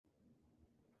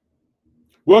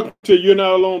Welcome to You're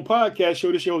Not Alone podcast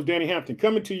show. This show is Danny Hampton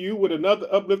coming to you with another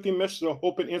uplifting message of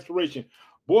hope and inspiration.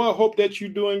 Boy, I hope that you're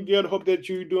doing good. I hope that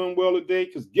you're doing well today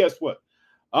because guess what?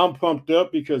 I'm pumped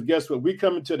up because guess what? We're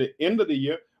coming to the end of the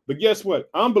year. But guess what?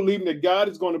 I'm believing that God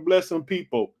is going to bless some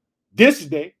people this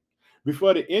day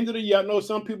before the end of the year. I know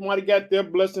some people might have got their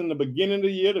blessing in the beginning of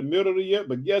the year, the middle of the year.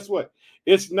 But guess what?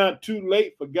 It's not too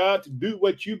late for God to do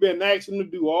what you've been asking him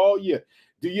to do all year.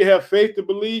 Do you have faith to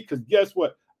believe? Because guess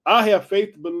what? I have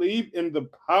faith to believe in the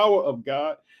power of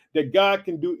God, that God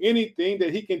can do anything,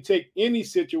 that he can take any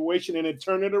situation and then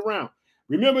turn it around.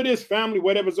 Remember this, family,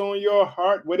 whatever's on your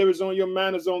heart, whatever's on your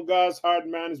mind is on God's heart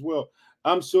and mind as well.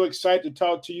 I'm so excited to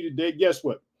talk to you today. Guess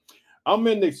what? I'm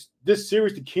in this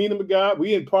series, The Kingdom of God.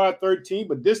 We in part 13,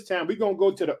 but this time we're going to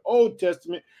go to the Old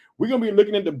Testament. We're going to be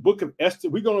looking at the book of Esther.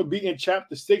 We're going to be in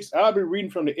chapter 6. I'll be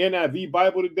reading from the NIV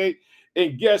Bible today.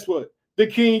 And guess what? The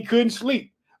king couldn't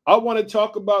sleep. I want to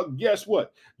talk about, guess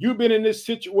what? You've been in this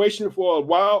situation for a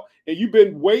while and you've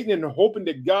been waiting and hoping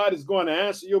that God is going to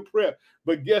answer your prayer.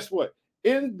 But guess what?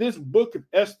 In this book of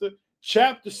Esther,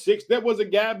 chapter 6, there was a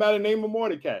guy by the name of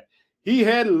Mordecai. He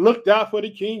had looked out for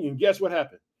the king, and guess what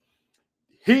happened?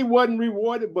 He wasn't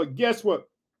rewarded, but guess what?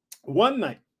 One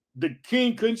night, the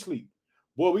king couldn't sleep.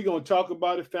 Boy, we're going to talk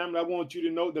about it, family. I want you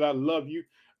to know that I love you.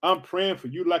 I'm praying for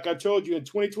you. Like I told you in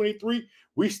 2023,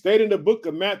 we stayed in the book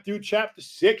of Matthew, chapter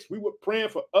 6. We were praying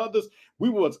for others. We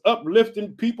was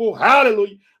uplifting people.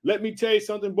 Hallelujah. Let me tell you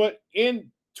something. But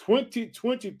in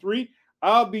 2023,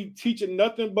 I'll be teaching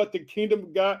nothing but the kingdom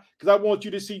of God because I want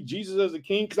you to see Jesus as a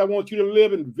king, because I want you to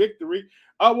live in victory.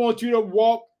 I want you to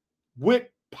walk with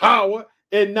power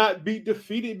and not be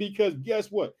defeated, because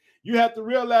guess what? You have to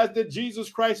realize that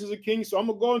Jesus Christ is a king. So I'm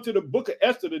going to go into the book of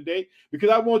Esther today because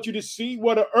I want you to see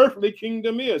what an earthly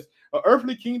kingdom is. An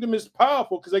earthly kingdom is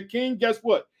powerful because a king, guess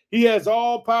what? He has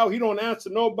all power. He don't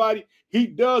answer nobody. He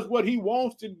does what he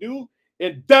wants to do.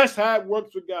 And that's how it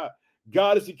works with God.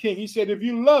 God is the king. He said, if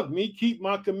you love me, keep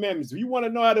my commandments. If you want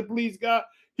to know how to please God,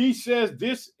 he says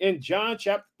this in John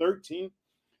chapter 13.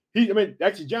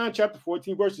 Actually, John chapter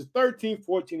 14, verses 13,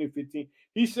 14, and 15.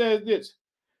 He says this: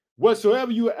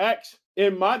 whatsoever you ask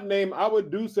in my name, I will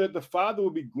do, so that the Father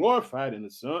will be glorified in the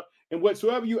Son. And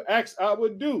whatsoever you ask, I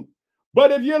will do.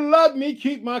 But if you love me,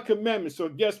 keep my commandments. So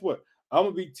guess what? I'm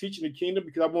going to be teaching the kingdom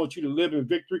because I want you to live in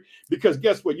victory. Because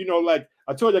guess what? Like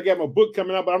I told you, I got my book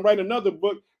coming out, but I'm writing another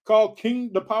book called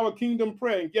The Power Kingdom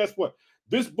Prayer. And guess what?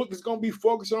 This book is going to be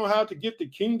focused on how to get the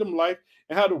kingdom life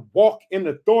and how to walk in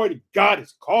the authority God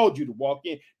has called you to walk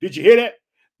in. Did you hear that?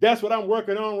 That's what I'm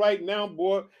working on right now,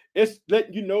 boy. It's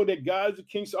letting you know that God is the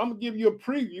king. So I'm going to give you a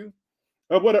preview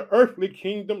of what an earthly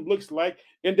kingdom looks like,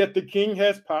 and that the king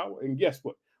has power. And guess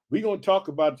what? We're going to talk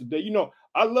about it today.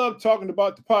 I love talking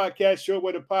about the podcast show,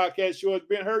 where the podcast show has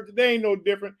been heard. Today ain't no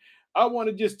different. I want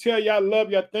to just tell you I love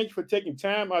you. I thank you for taking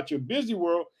time out your busy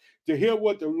world to hear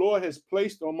what the Lord has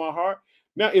placed on my heart.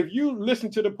 Now, if you listen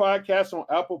to the podcast on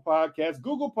Apple Podcasts,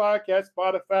 Google Podcasts,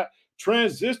 Spotify,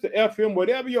 Transistor FM,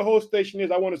 whatever your host station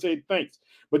is, I want to say thanks.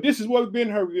 But this is what we've been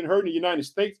heard. We've been heard in the United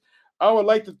States. I would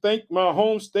like to thank my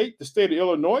home state, the state of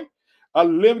Illinois. I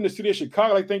live in the city of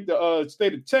Chicago. I thank the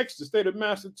state of Texas, the state of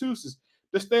Massachusetts,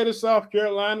 the state of South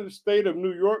Carolina, the state of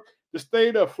New York, the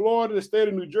state of Florida, the state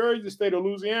of New Jersey, the state of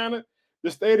Louisiana,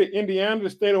 the state of Indiana, the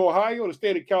state of Ohio, the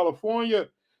state of California,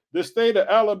 the state of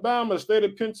Alabama, the state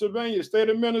of Pennsylvania, the state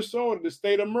of Minnesota, the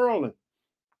state of Maryland,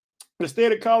 the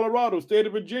state of Colorado, the state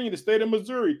of Virginia, the state of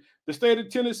Missouri, the state of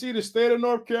Tennessee, the state of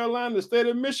North Carolina, the state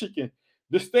of Michigan,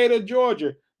 the state of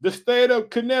Georgia, the state of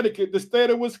Connecticut, the state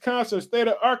of Wisconsin, the state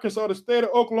of Arkansas, the state of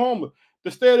Oklahoma,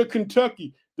 the state of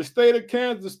Kentucky, the state of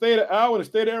Kansas, the state of Iowa, the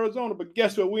state of Arizona. But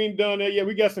guess what? We ain't done there yet.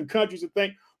 We got some countries to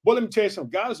thank. But let me tell you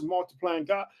something. God is a multiplying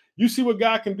God. You see what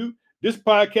God can do? This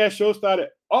podcast show started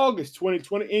August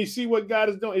 2020, and you see what God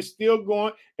is doing. It's still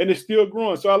going and it's still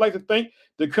growing. So I'd like to thank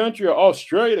the country of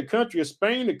Australia, the country of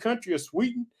Spain, the country of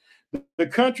Sweden, the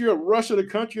country of Russia, the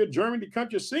country of Germany, the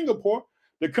country of Singapore,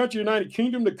 the country of the United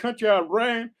Kingdom, the country of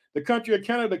Iran, the country of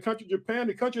Canada, the country of Japan,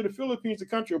 the country of the Philippines, the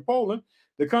country of Poland,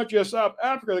 the country of South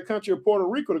Africa, the country of Puerto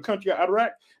Rico, the country of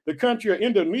Iraq, the country of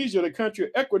Indonesia, the country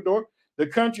of Ecuador, the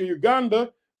country of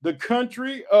Uganda, the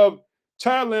country of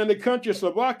Thailand, the country of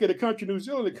Slovakia, the country of New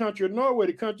Zealand, the country of Norway,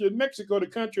 the country of Mexico, the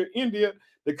country of India,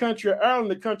 the country of Ireland,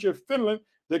 the country of Finland,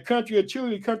 the country of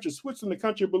Chile, the country of Switzerland, the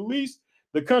country of Belize,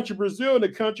 the country of Brazil, and the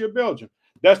country of Belgium.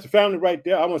 That's the family right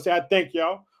there. I want to say I thank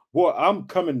y'all. Boy, I'm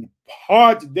coming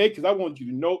hard today because I want you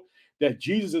to know that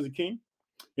Jesus is a king,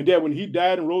 and that when he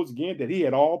died and rose again, that he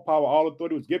had all power, all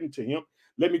authority was given to him.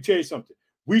 Let me tell you something.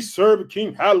 We serve a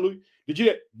king. Hallelujah. Did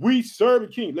you? We serve a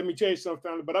king. Let me tell you something,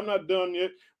 family, but I'm not done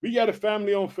yet. We got a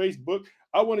family on Facebook.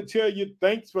 I want to tell you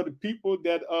thanks for the people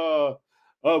that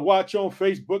watch on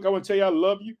Facebook. I want to tell you I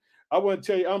love you. I want to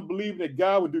tell you I'm believing that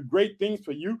God will do great things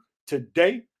for you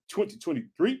today,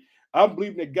 2023. I'm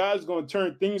believing that God's going to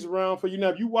turn things around for you. Now,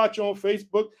 if you watch on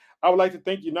Facebook, I would like to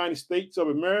thank the United States of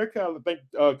America. I would thank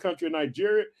the country of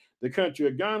Nigeria, the country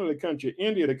of Ghana, the country of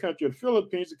India, the country of the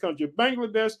Philippines, the country of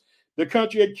Bangladesh, the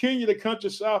country of Kenya, the country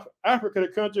of South Africa, the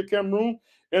country of Cameroon,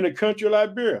 and the country of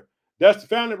Liberia. That's the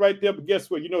family right there. But guess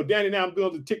what? You know, Danny, now I'm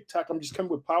doing the TikTok. I'm just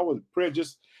coming with power of prayer,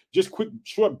 just quick,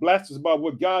 short blasts about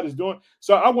what God is doing.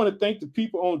 So I want to thank the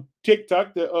people on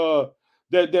TikTok that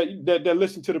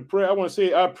listen to the prayer. I want to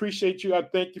say I appreciate you. I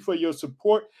thank you for your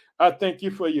support. I thank you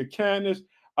for your kindness.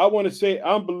 I want to say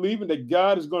I'm believing that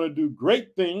God is going to do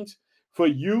great things for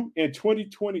you in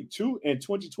 2022 and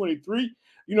 2023.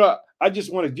 You know, I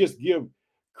just want to just give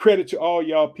credit to all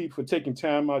y'all people for taking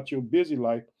time out your busy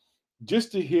life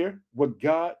just to hear what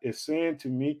God is saying to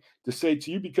me to say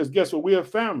to you, because guess what? We're a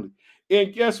family.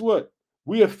 And guess what?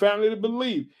 We're a family to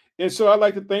believe. And so I'd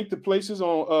like to thank the places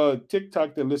on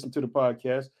TikTok that listen to the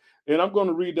podcast. And I'm going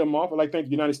to read them off. I'd like to thank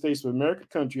the United States of America,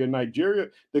 country of Nigeria,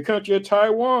 the country of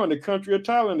Taiwan, the country of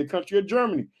Thailand, the country of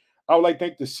Germany. I would like to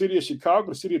thank the city of Chicago,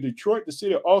 the city of Detroit, the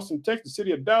city of Austin, Texas, the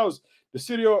city of Dallas, the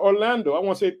city of Orlando. I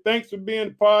want to say thanks for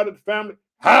being part of the family.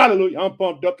 Hallelujah. I'm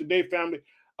pumped up today, family.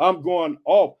 I'm going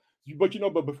off. But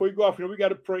but before you go off, we got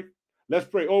to pray. Let's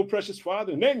pray. Oh, precious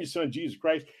Father, in the name of your Son, Jesus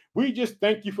Christ, we just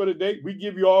thank you for the day. We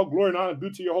give you all glory and honor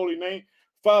due to your holy name.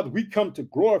 Father, we come to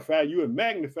glorify you and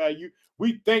magnify you.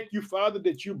 We thank you, Father,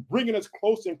 that you're bringing us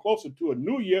closer and closer to a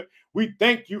new year. We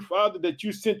thank you, Father, that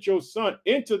you sent your Son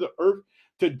into the earth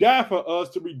to die for us,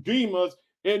 to redeem us.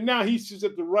 And now he sits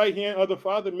at the right hand of the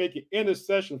Father, making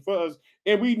intercession for us.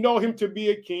 And we know him to be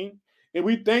a king. And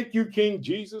we thank you, King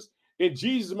Jesus. In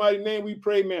Jesus' mighty name, we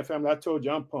pray, man, family. I told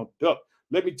you I'm pumped up.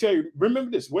 Let me tell you,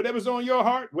 remember this, whatever's on your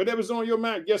heart, whatever's on your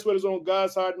mind, guess what is on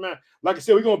God's heart and mind? Like I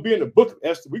said, we're going to be in the book of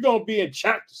Esther. We're going to be in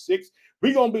chapter 6.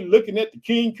 We're going to be looking at the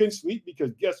king couldn't sleep,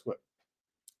 because guess what?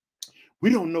 We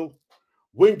don't know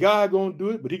when God going to do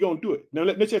it, but he going to do it. Now,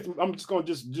 let's just, I'm just going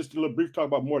to just a little brief talk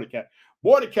about Mordecai.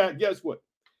 Mordecai, guess what?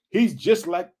 He's just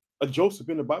like a Joseph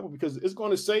in the Bible, because it's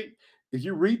going to say, if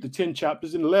you read the 10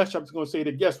 chapters, in the last chapter, it's going to say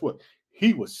that, guess what?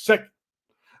 He was second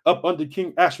up under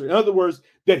King Asher. In other words,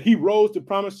 that he rose to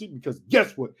prominence, because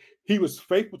guess what? He was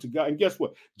faithful to God. And guess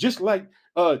what? Just like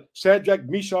Shadrach,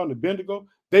 Meshach, and Abednego,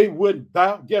 they wouldn't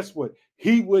bow. Guess what?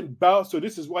 He wouldn't bow. So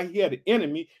this is why he had an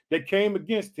enemy that came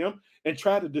against him and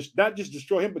tried to not just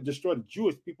destroy him, but destroy the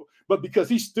Jewish people. But because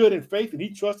he stood in faith and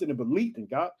he trusted and believed in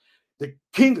God, the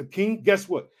King of Kings, guess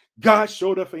what? God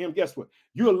showed up for him. Guess what?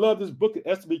 You'll love this book of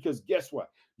Esther, because guess what?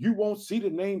 You won't see the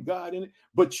name God in it,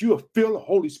 but you'll feel the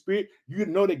Holy Spirit. You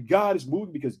know that God is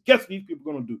moving, because guess what these people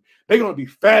are going to do? They're going to be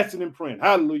fasting and praying.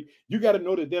 Hallelujah. You got to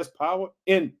know that there's power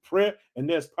in prayer and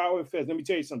there's power in fast. Let me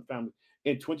tell you something, family.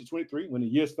 In 2023, when the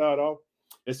year started off,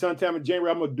 at sometime in January,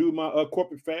 I'm going to do my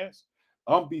corporate fast.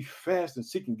 I'll be fasting,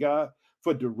 seeking God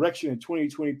for direction in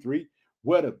 2023,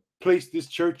 where to place this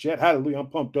church at. Hallelujah. I'm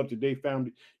pumped up today,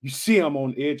 family. You see, I'm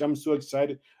on edge. I'm so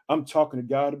excited. I'm talking to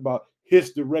God about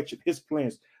his direction, his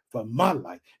plans for my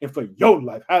life and for your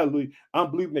life. Hallelujah. I'm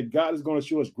believing that God is going to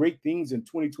show us great things in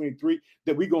 2023,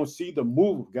 that we're going to see the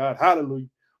move of God. Hallelujah.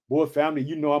 Boy, family,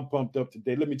 you know I'm pumped up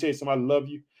today. Let me tell you something. I love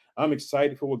you. I'm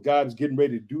excited for what God is getting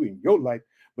ready to do in your life.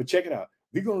 But check it out.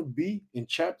 We're going to be in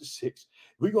chapter 6.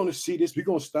 We're going to see this. We're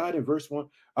going to start in verse 1.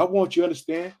 I want you to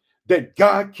understand that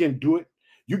God can do it.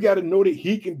 You got to know that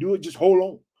he can do it. Just hold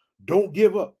on. Don't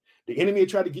give up. The enemy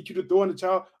tried to get you to throw in the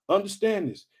towel. Understand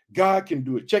this. God can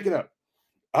do it. Check it out.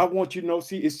 I want you to know,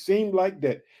 see, it seemed like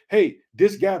that, hey,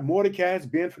 this guy Mordecai has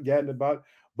been forgotten about,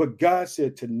 but God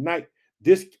said tonight,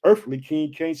 this earthly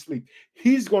king can't sleep.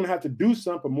 He's going to have to do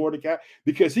something for Mordecai,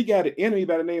 because he got an enemy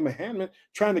by the name of Haman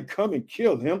trying to come and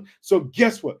kill him. So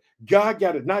guess what? God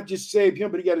got to not just save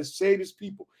him, but he got to save his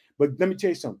people. But let me tell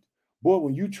you something. Boy,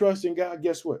 when you trust in God,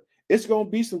 guess what? It's going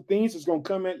to be some things that's going to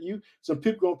come at you. Some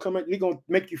people going to come at you. They're going to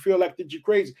make you feel like that you're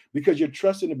crazy, because you're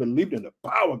trusting and believing in the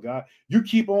power of God. You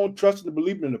keep on trusting and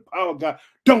believing in the power of God.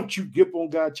 Don't you give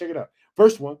on God. Check it out.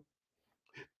 Verse 1.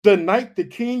 The night the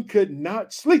king could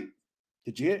not sleep.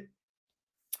 Did you hear it?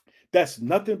 That's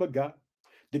nothing but God.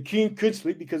 The king couldn't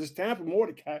sleep, because it's time for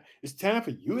Mordecai. It's time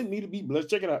for you and me to be blessed.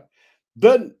 Check it out.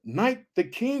 The night the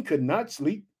king could not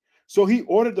sleep, so he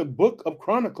ordered the book of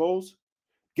Chronicles.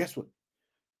 Guess what?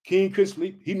 King couldn't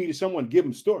sleep. He needed someone to give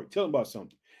him a story, tell him about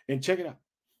something. And check it out.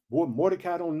 Boy,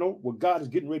 Mordecai don't know what God is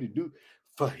getting ready to do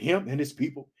for him and his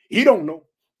people. He don't know.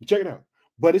 Check it out.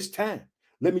 But it's time.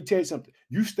 Let me tell you something.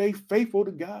 You stay faithful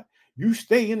to God. You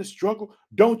stay in the struggle.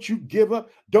 Don't you give up.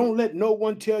 Don't let no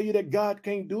one tell you that God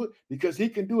can't do it, because he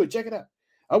can do it. Check it out.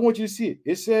 I want you to see it.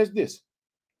 It says this.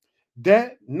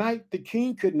 That night the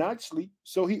king could not sleep,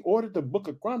 so he ordered the book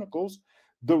of Chronicles,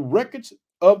 the records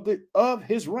of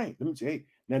his reign. Let me say, hey,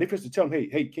 now they supposed to tell him,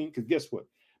 hey, king, because guess what?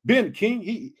 Being the king,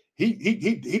 he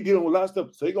dealing with a lot of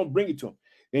stuff, so they're gonna bring it to him.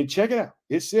 And check it out.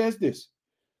 It says this: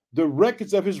 the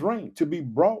records of his reign to be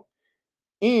brought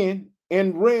in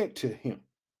and read to him.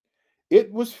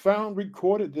 It was found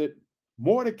recorded that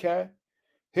Mordecai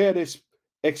had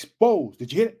exposed.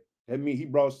 Did you hear it? That means he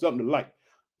brought something to light.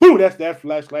 Boom, that's that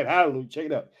flashlight. Hallelujah. Check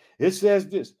it out. It says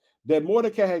this: that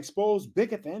Mordecai had exposed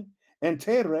Bigthan and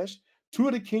Teresh, two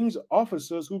of the king's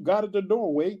officers who got at the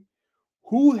doorway,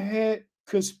 who had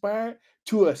conspired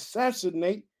to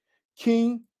assassinate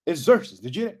King Xerxes.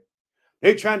 Did you hear that?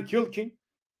 They trying to kill the king.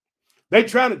 They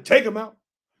trying to take him out.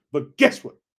 But guess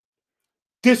what?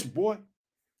 This boy,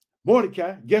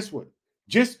 Mordecai, guess what?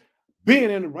 Just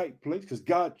being in the right place, because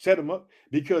God set him up,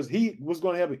 because he was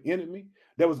going to have an enemy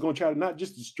that was going to try to not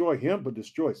just destroy him, but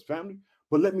destroy his family.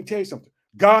 But let me tell you something.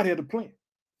 God had a plan.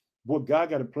 Boy, God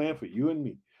got a plan for you and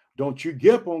me. Don't you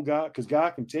give up on God, because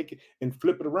God can take it and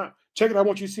flip it around. Check it out. I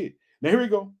want you to see it. Now, here we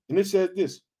go. And it says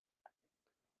this: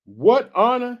 what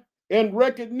honor and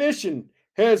recognition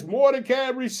has Mordecai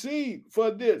received for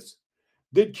this?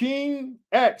 The king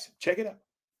asked. Check it out.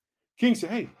 King said,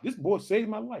 hey, this boy saved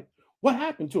my life. What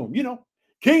happened to him?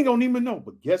 King don't even know.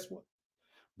 But guess what?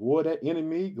 Boy, that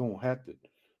enemy going to have to.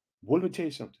 Boy, let me tell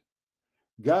you something.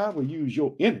 God will use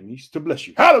your enemies to bless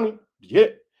you. Hallelujah. Yeah.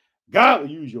 God will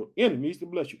use your enemies to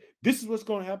bless you. This is what's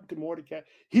going to happen to Mordecai.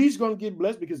 He's going to get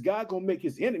blessed because God's going to make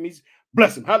his enemies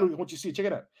bless him. Hallelujah. I want you to see. Check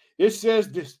it out. It says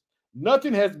this: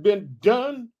 nothing has been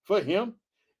done for him.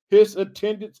 His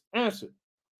attendants answered.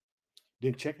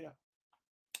 Then check it out.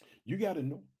 You got to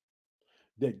know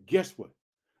that, guess what?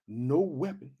 No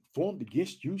weapon formed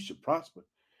against you should prosper.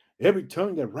 Every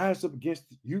tongue that rises up against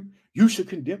you, you should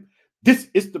condemn. This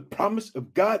is the promise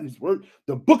of God in his word.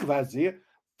 The book of Isaiah,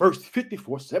 verse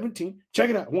 54:17. Check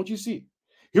it out. I want you to see it.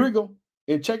 Here we go.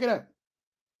 And check it out.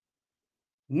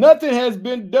 Nothing has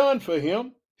been done for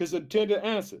him. His attendant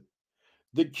answered.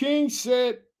 The king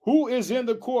said, who is in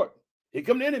the court? Here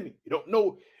come the enemy. He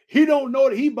don't know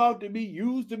that he about to be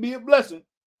used to be a blessing.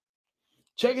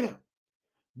 Check it out.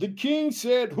 The king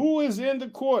said, who is in the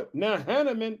court? Now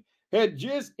Hanuman had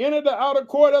just entered the outer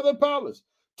court of the palace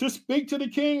to speak to the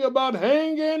king about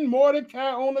hanging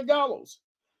Mordecai on the gallows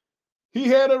he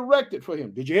had erected for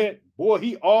him. Did you hear it? Boy,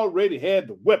 he already had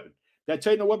the weapon. That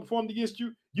tell you no weapon formed against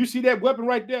you? You see that weapon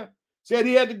right there? Said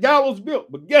he had the gallows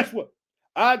built. But guess what?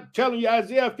 I'm telling you,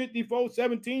 Isaiah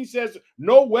 54:17 says,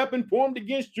 no weapon formed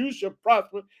against you shall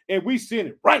prosper. And we seen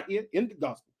it right here in the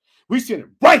gospel. We seen it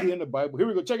right here in the Bible. Here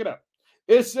we go. Check it out.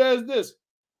 It says this: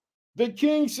 the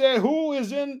king said, who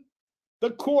is in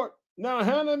the court? Now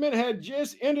Hanuman had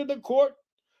just entered the court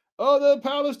of the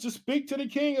palace to speak to the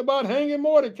king about hanging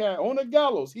Mordecai on the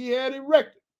gallows he had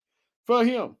erected for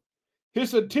him.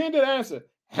 His attendant answered,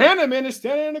 Hanuman is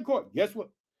standing in the court. Guess what?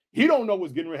 He don't know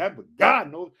what's getting ready to happen, but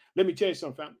God knows. Let me tell you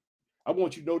something, family. I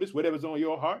want you to know this: whatever's on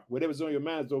your heart, whatever's on your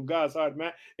mind is on God's heart,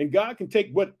 man. And God can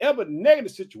take whatever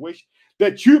negative situation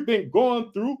that you've been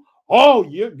going through all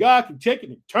year. God can take it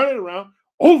and turn it around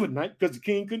overnight, because the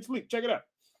king couldn't sleep. Check it out.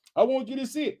 I want you to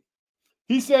see it.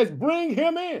 He says, bring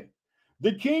him in.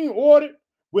 The king ordered.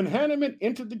 When Hanuman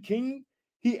entered the king,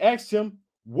 he asked him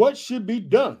what should be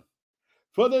done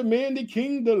for the man the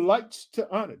king delights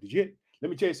to honor. Did you? Let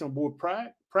me tell you something, boy.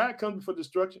 Pride comes before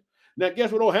destruction. Now,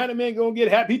 guess what? Old Hanuman gonna get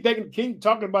happy. He thinking the king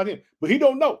talking about him, but he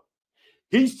don't know.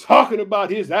 He's talking about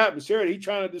his adversary. He's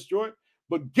trying to destroy it.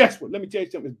 But guess what? Let me tell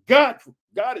you something. God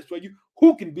is for you.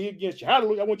 Who can be against you?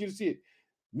 Hallelujah. I want you to see it.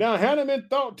 Now, Hanuman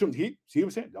thought to him. See what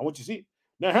I'm saying? I want you to see it.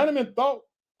 Now, Hanuman thought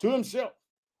to himself,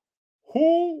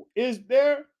 who is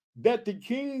there that the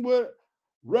king would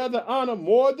rather honor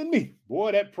more than me?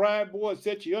 Boy, that pride, boy,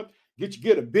 set you up.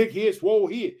 Get a big head, swole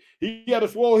head. He got a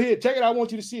swole head. Check it out. I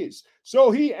want you to see it.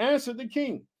 So he answered the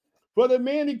king, for the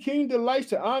man the king delights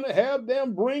to honor, have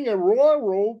them bring a royal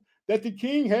robe that the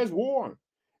king has worn,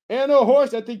 and a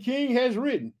horse that the king has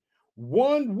ridden,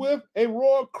 one with a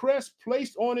royal crest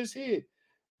placed on his head.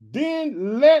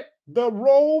 Then let the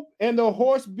robe and the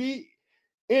horse be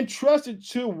entrusted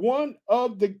to one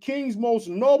of the king's most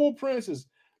noble princes.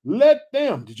 Let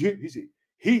them, did you see?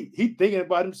 He thinking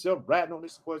about himself, riding on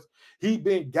this horse. He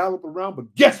been galloping around,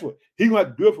 but guess what? He gonna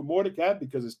have to do it for Mordecai,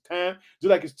 because it's time, just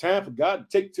like it's time for God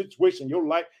to take the situation in your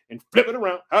life and flip it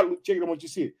around. Hallelujah. Check it out. I want you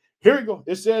to see it. Here we go.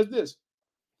 It says this: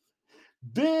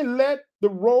 Then let the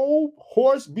robe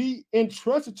horse be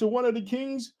entrusted to one of the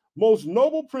king's most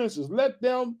noble princes.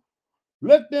 Here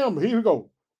we go.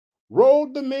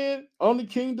 Rode the men on the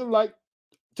king delight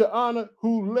to honor,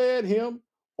 who led him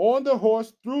on the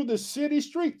horse through the city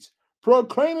streets,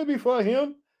 proclaiming before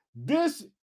him, this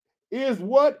is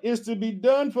what is to be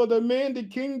done for the man the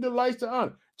king delights to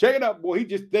honor. Check it out, boy. He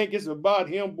just think it's about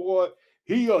him, boy.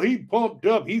 He pumped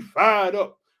up, he fired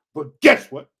up. But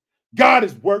guess what? God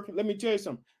is working. Let me tell you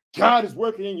something. God is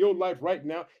working in your life right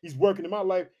now. He's working in my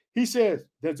life. He says,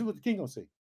 that's what the king gonna say.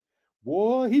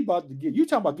 Boy, he about to get, you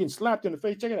talking about getting slapped in the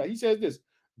face. Check it out. He says this,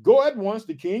 go at once,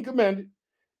 the king commanded.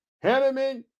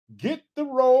 Hanuman, get the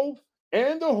robe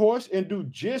and the horse and do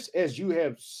just as you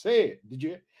have said. Did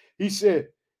you? He said,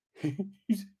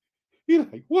 he's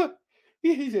like, what?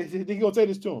 He said, he gonna say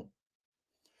this to him.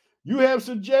 You have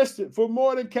suggested for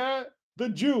Mordecai, the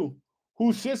Jew,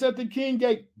 who sits at the king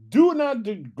gate, do not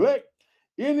neglect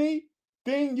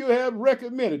anything you have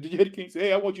recommended. Did you hear the king say,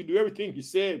 hey, I want you to do everything you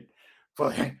said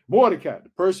for Mordecai, the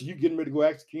person you getting ready to go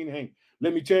ask the king to hang.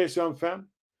 Let me tell you something, family.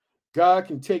 God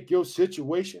can take your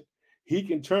situation. He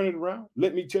can turn it around.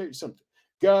 Let me tell you something.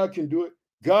 God can do it.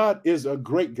 God is a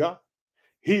great God.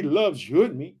 He loves you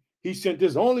and me. He sent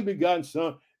his only begotten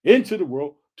son into the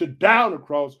world to die on the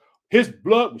cross. His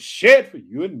blood was shed for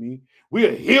you and me. We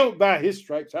are healed by his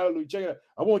stripes. Hallelujah. Check it out.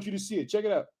 I want you to see it. Check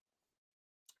it out.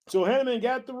 So Haman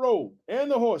got the robe and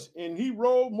the horse, and he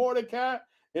rode Mordecai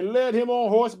and led him on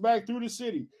horseback through the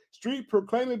city, street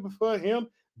proclaiming before him,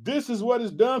 this is what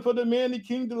is done for the man the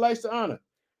king delights to honor.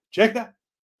 Check it out.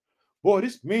 Boy,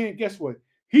 this man, guess what?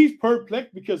 He's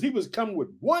perplexed because he was coming with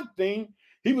one thing.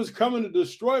 He was coming to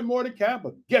destroy Mordecai,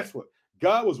 but guess what?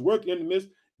 God was working in the midst.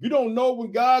 You don't know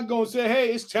when God gonna say,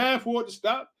 hey, it's time for it to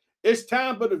stop. It's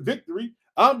time for the victory.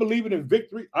 I'm believing in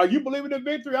victory. Are you believing in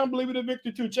victory? I'm believing in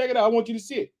victory too. Check it out. I want you to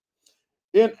see it.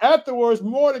 And afterwards,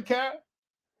 Mordecai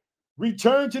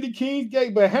returned to the king's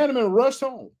gate, but Hanuman rushed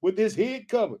home with his head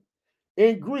covered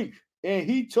in grief. And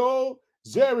he told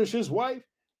Zeresh, his wife,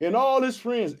 and all his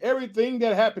friends everything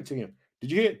that happened to him.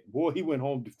 Did you hear it? Boy, he went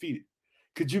home defeated.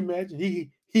 Could you imagine?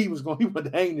 He wanted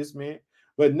to hang this man.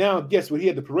 But now, guess what? He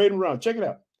had to parade him around. Check it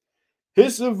out.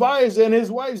 His advisor and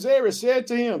his wife Zeresh said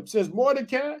to him, since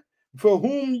Mordecai, for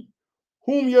whom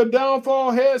your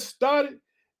downfall has started,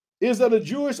 is of a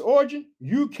Jewish origin,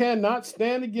 you cannot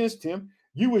stand against him.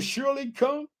 You will surely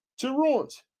come to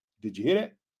ruins. Did you hear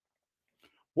that?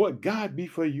 What God be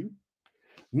for you?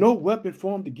 No weapon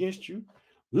formed against you.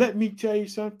 Let me tell you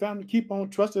something, family. Keep on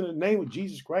trusting in the name of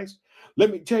Jesus Christ.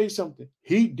 Let me tell you something.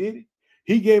 He did it.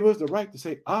 He gave us the right to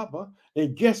say Abba.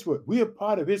 And guess what? We are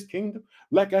part of his kingdom.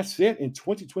 Like I said, in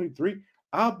 2023,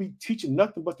 I'll be teaching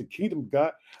nothing but the kingdom of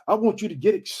God. I want you to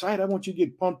get excited. I want you to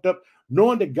get pumped up,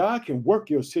 knowing that God can work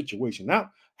your situation out.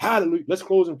 Hallelujah. Let's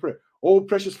close in prayer. Oh,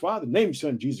 precious Father, name your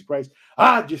son, Jesus Christ.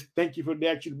 I just thank you for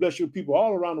that. You to bless your people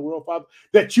all around the world, Father,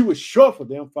 that you would show for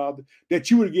them, Father, that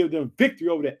you would give them victory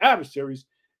over their adversaries.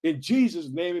 In Jesus'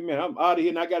 name, amen. I'm out of here,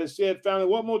 and I got to say it, family,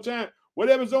 one more time.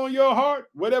 Whatever's on your heart,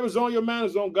 whatever's on your mind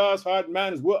is on God's heart and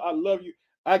mind as well. I love you.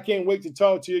 I can't wait to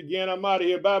talk to you again. I'm out of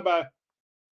here. Bye-bye.